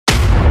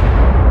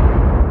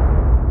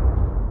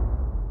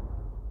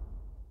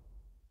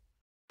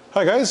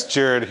Hi guys,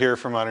 Jared here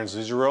from Minard's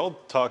Leisure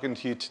World, talking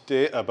to you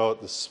today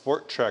about the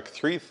Sporttrek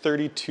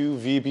 332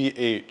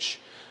 VBH.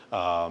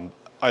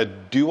 I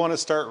do want to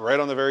start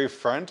right on the very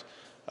front.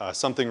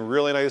 Something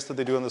really nice that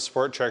they do on the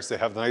Sporttreks, they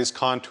have the nice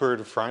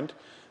contoured front,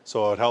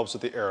 so it helps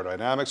with the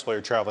aerodynamics while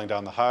you're traveling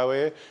down the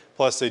highway.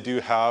 Plus they do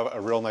have a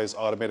real nice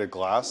automated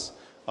glass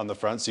on the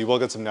front, so you will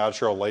get some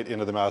natural light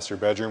into the master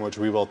bedroom, which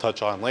we will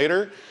touch on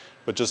later,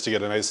 but just to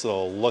get a nice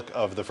little look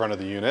of the front of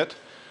the unit.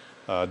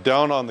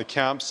 Down on the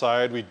camp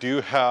side, we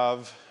do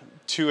have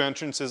two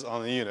entrances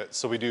on the unit.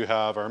 So we do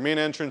have our main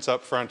entrance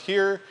up front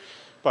here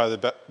by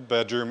the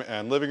bedroom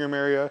and living room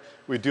area.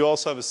 We do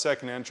also have a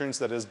second entrance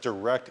that is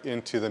direct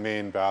into the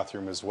main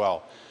bathroom as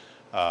well.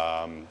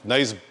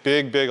 Nice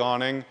big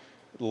awning,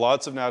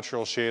 lots of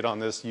natural shade on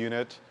this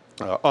unit.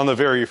 On the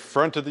very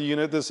front of the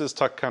unit, this is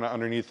tucked kind of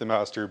underneath the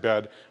master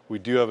bed. We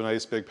do have a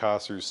nice big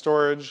pass-through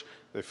storage.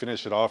 They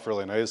finish it off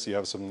really nice. You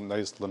have some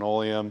nice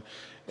linoleum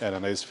and a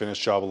nice finish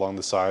job along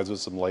the sides with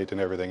some light and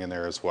everything in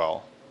there as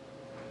well.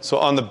 So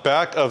on the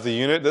back of the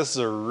unit, this is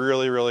a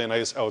really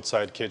nice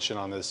outside kitchen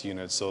on this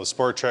unit. So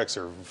Sporttreks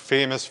are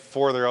famous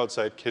for their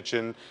outside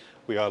kitchen.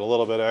 We got a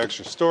little bit of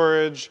extra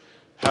storage,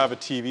 have a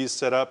TV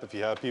set up if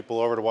you have people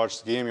over to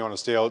watch the game, you want to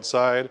stay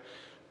outside.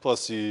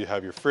 Plus you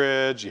have your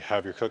fridge, you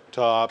have your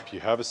cooktop,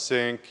 you have a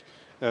sink,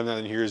 and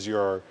then here's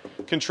your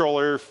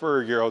controller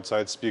for your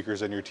outside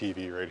speakers and your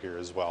TV right here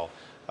as well.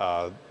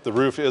 The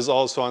roof is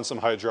also on some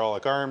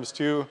hydraulic arms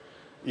too,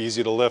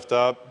 easy to lift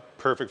up,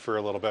 perfect for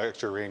a little bit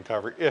extra rain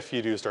cover if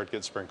you do start to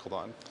get sprinkled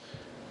on.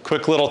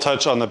 Quick little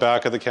touch on the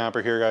back of the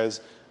camper here,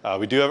 guys.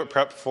 We do have it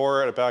prepped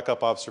for a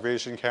backup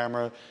observation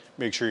camera.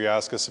 Make sure you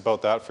ask us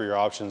about that for your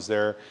options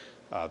there.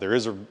 There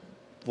is a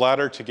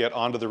ladder to get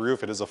onto the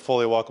roof. It is a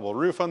fully walkable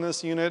roof on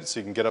this unit, so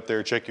you can get up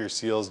there, check your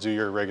seals, do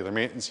your regular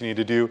maintenance you need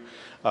to do.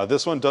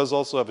 This one does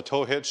also have a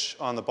tow hitch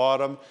on the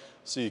bottom,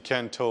 so you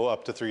can tow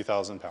up to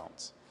 3,000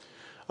 pounds.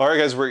 All right,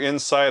 guys, we're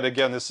inside.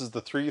 Again, this is the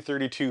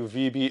 332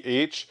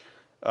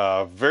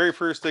 VBH. Very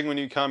first thing when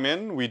you come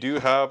in, we do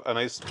have a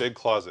nice big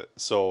closet.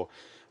 So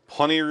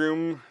plenty of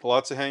room,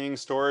 lots of hanging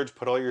storage.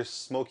 Put all your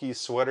smoky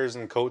sweaters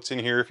and coats in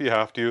here if you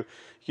have to. You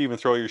can even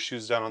throw your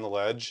shoes down on the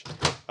ledge.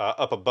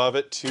 Up above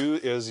it too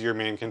is your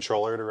main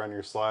controller to run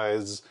your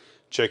slides,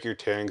 check your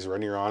tanks,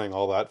 run your awning,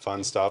 all that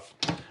fun stuff.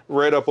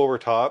 Right up over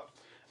top.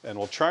 And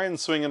we'll try and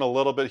swing in a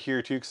little bit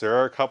here too, because there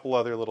are a couple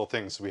other little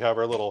things. So we have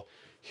our little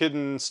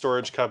hidden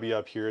storage cubby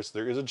up here. So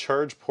there is a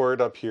charge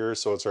port up here.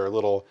 So it's our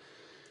little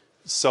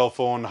cell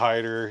phone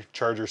hider,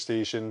 charger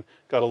station.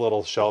 Got a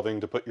little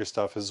shelving to put your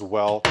stuff as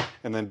well.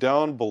 And then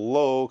down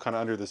below, kind of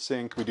under the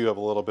sink, we do have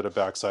a little bit of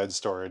backside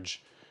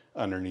storage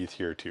underneath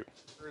here too.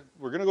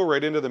 We're gonna go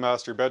right into the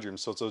master bedroom.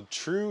 So it's a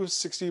true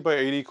 60 by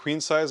 80 queen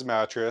size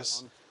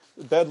mattress.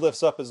 The bed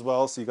lifts up as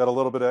well, so you got a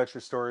little bit of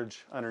extra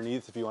storage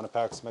underneath if you want to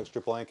pack some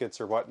extra blankets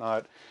or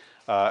whatnot.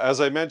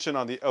 As I mentioned,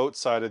 on the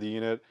outside of the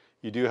unit,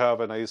 you do have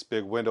a nice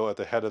big window at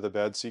the head of the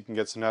bed so you can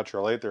get some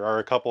natural light. There are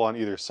a couple on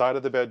either side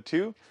of the bed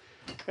too.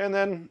 And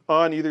then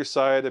on either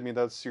side, I mean,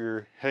 that's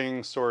your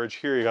hanging storage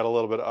here. You got a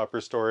little bit of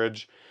upper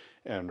storage,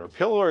 and our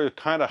pillow are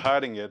kind of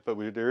hiding it, but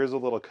there is a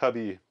little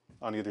cubby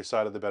on either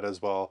side of the bed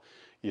as well.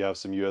 You have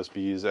some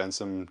USBs and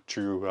some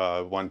true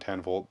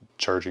 110 volt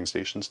charging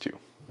stations too.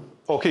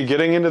 Okay,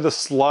 getting into the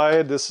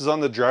slide, this is on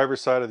the driver's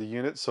side of the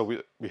unit. So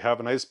we have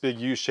a nice big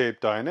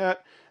U-shaped dinette.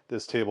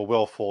 This table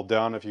will fold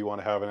down if you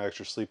want to have an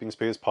extra sleeping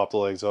space. Pop the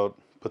legs out,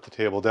 put the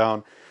table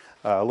down.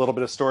 A little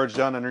bit of storage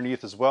down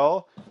underneath as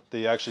well.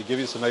 They actually give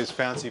you some nice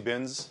fancy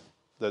bins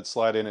that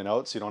slide in and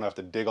out, so you don't have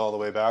to dig all the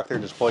way back there.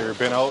 Just pull your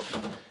bin out.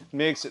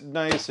 Makes it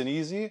nice and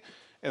easy.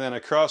 And then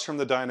across from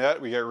the dinette,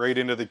 we get right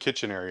into the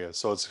kitchen area.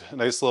 So it's a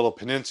nice little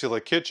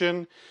peninsula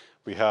kitchen.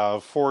 We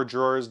have 4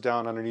 drawers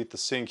down underneath the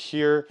sink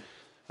here.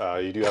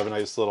 You do have a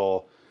nice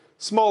little,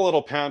 small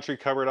little pantry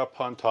covered up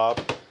on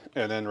top,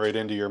 and then right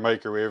into your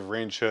microwave,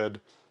 range hood,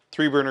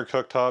 3-burner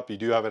cooktop. You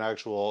do have an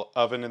actual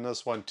oven in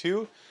this one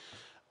too.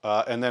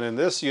 And then in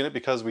this unit,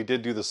 because we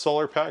did do the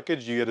solar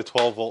package, you get a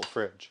 12-volt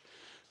fridge.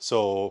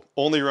 So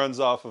only runs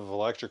off of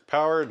electric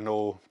power,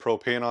 no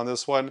propane on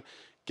this one.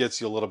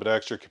 Gets you a little bit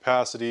extra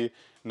capacity,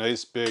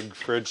 nice big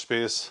fridge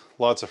space,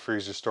 lots of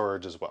freezer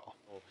storage as well.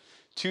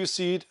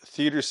 2-seat,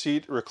 theater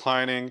seat,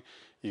 reclining.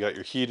 You got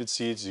your heated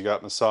seats, you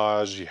got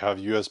massage, you have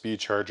USB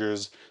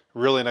chargers,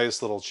 really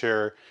nice little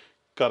chair.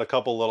 Got a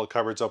couple little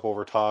cupboards up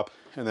over top,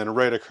 and then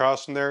right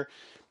across from there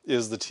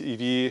is the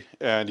TV,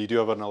 and you do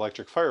have an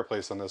electric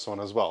fireplace on this one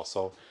as well.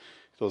 So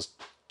those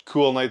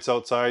cool nights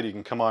outside, you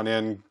can come on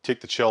in,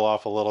 take the chill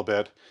off a little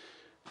bit,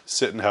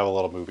 sit and have a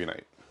little movie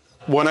night.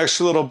 One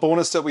extra little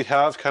bonus that we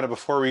have kind of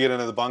before we get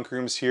into the bunk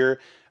rooms here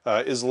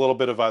is a little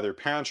bit of either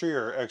pantry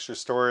or extra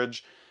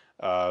storage.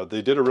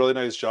 They did a really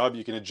nice job.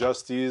 You can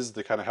adjust these.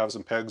 They kind of have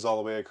some pegs all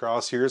the way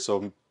across here,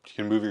 so you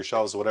can move your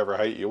shelves to whatever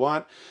height you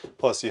want.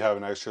 Plus you have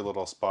an extra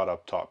little spot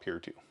up top here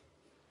too.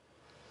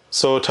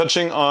 So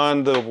touching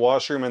on the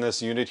washroom in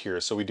this unit here,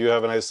 so we do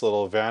have a nice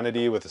little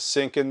vanity with a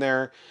sink in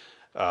there.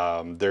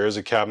 There is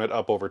a cabinet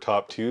up over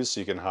top too,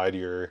 so you can hide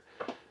your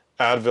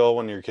Advil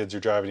when your kids are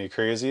driving you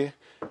crazy.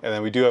 And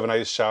then we do have a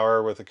nice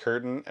shower with a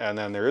curtain, and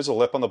then there is a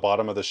lip on the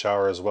bottom of the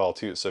shower as well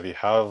too. So if you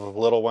have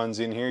little ones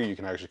in here, you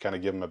can actually kind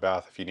of give them a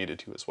bath if you needed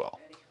to as well.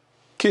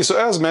 Okay, so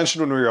as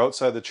mentioned when we were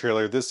outside the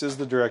trailer, this is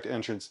the direct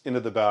entrance into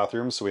the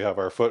bathroom. So we have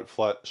our foot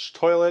flush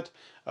toilet.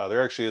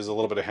 There actually is a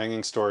little bit of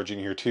hanging storage in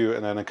here too.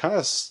 And then a kind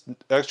of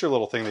extra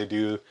little thing they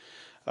do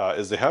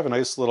is they have a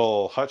nice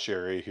little hutch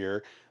area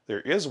here.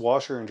 There is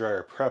washer and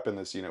dryer prep in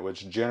this unit,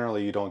 which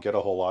generally you don't get a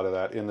whole lot of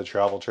that in the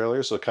travel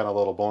trailer. So kind of a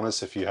little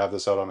bonus if you have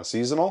this out on a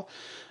seasonal.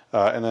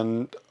 And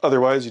then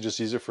otherwise you just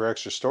use it for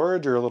extra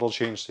storage or a little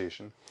change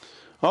station.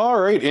 All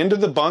right, into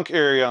the bunk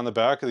area on the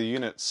back of the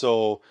unit.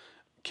 So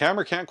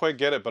camera can't quite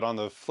get it, but on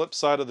the flip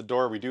side of the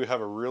door, we do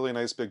have a really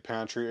nice big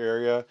pantry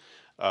area.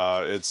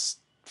 It's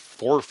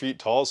 4 feet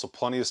tall, so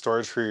plenty of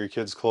storage for your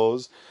kids'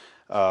 clothes.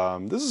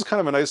 This is kind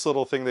of a nice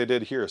little thing they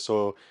did here.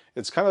 So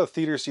it's kind of a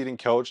theater seating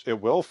couch.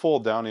 It will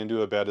fold down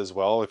into a bed as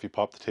well if you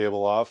pop the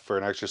table off for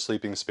an extra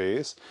sleeping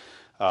space.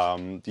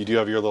 You do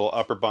have your little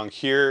upper bunk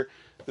here.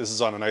 This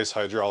is on a nice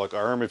hydraulic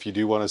arm. If you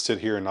do want to sit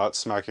here and not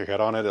smack your head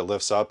on it, it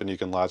lifts up and you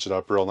can latch it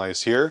up real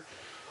nice here.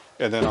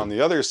 And then on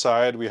the other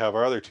side, we have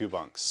our other 2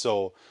 bunks.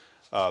 So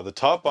the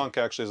top bunk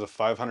actually has a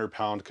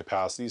 500-pound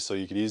capacity, so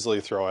you could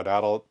easily throw an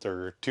adult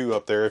or 2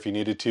 up there if you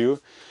needed to.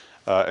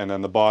 And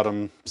then the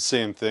bottom,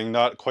 same thing,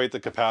 not quite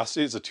the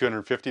capacity, it's a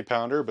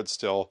 250-pounder, but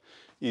still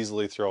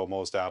easily throw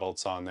most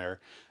adults on there.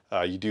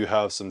 You do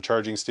have some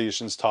charging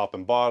stations top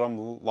and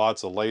bottom,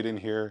 lots of light in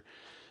here,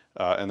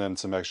 and then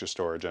some extra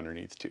storage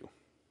underneath too.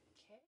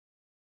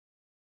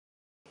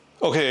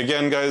 Okay,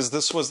 again guys,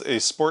 this was a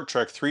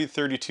Sporttrek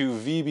 332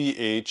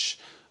 VBH.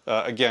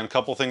 Again, a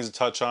couple things to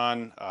touch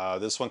on.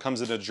 This one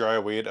comes in a dry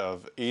weight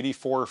of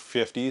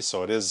 8450,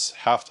 so it is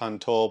half-ton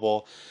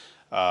towable.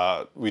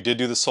 We did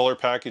do the solar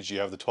package.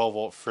 You have the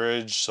 12-volt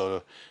fridge,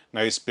 so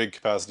nice big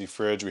capacity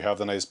fridge. We have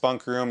the nice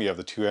bunk room. You have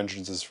the 2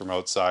 entrances from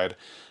outside.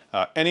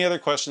 Any other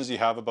questions you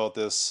have about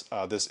this,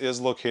 this is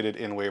located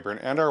in Weyburn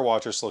and our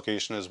Watrous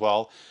location as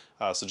well.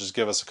 So just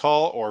give us a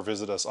call or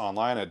visit us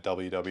online at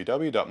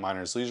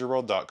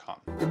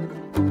www.minarsleisureworld.com.